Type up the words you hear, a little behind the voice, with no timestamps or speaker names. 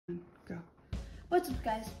What's up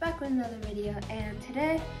guys, back with another video, and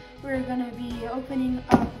today we're gonna be opening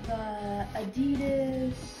up the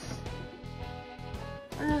Adidas,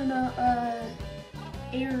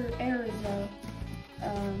 adizero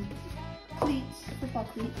cleats, football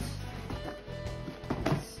cleats.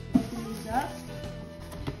 Let's open these up.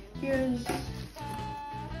 Here's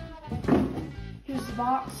the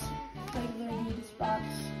box, regular Adidas box.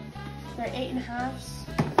 They're 8.5s.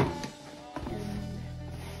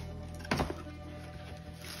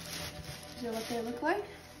 These are what they look like.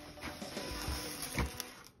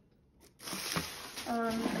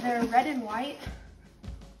 They're red and white.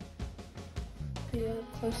 Yeah,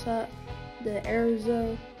 close up. The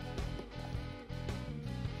adizero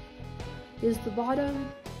is the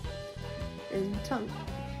bottom and tongue.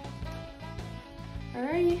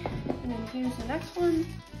 Alrighty, and then here's the next one.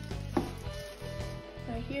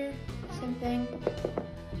 Right here, same thing.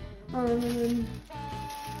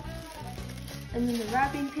 And then the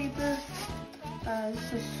wrapping paper, it's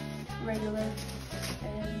just regular,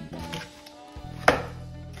 and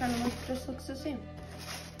kind of just looks the same.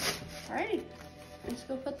 Alrighty, let's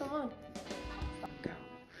go put them on.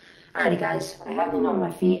 Alrighty guys, I have them on my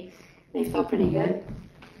feet. They feel pretty good.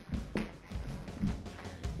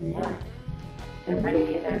 Yeah, they're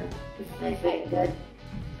pretty good. They fit good.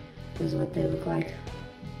 This is what they look like.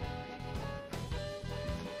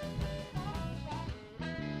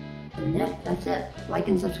 And yeah, that's it. Like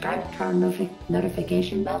and subscribe, turn on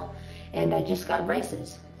notification bell, and I just got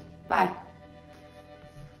braces. Bye.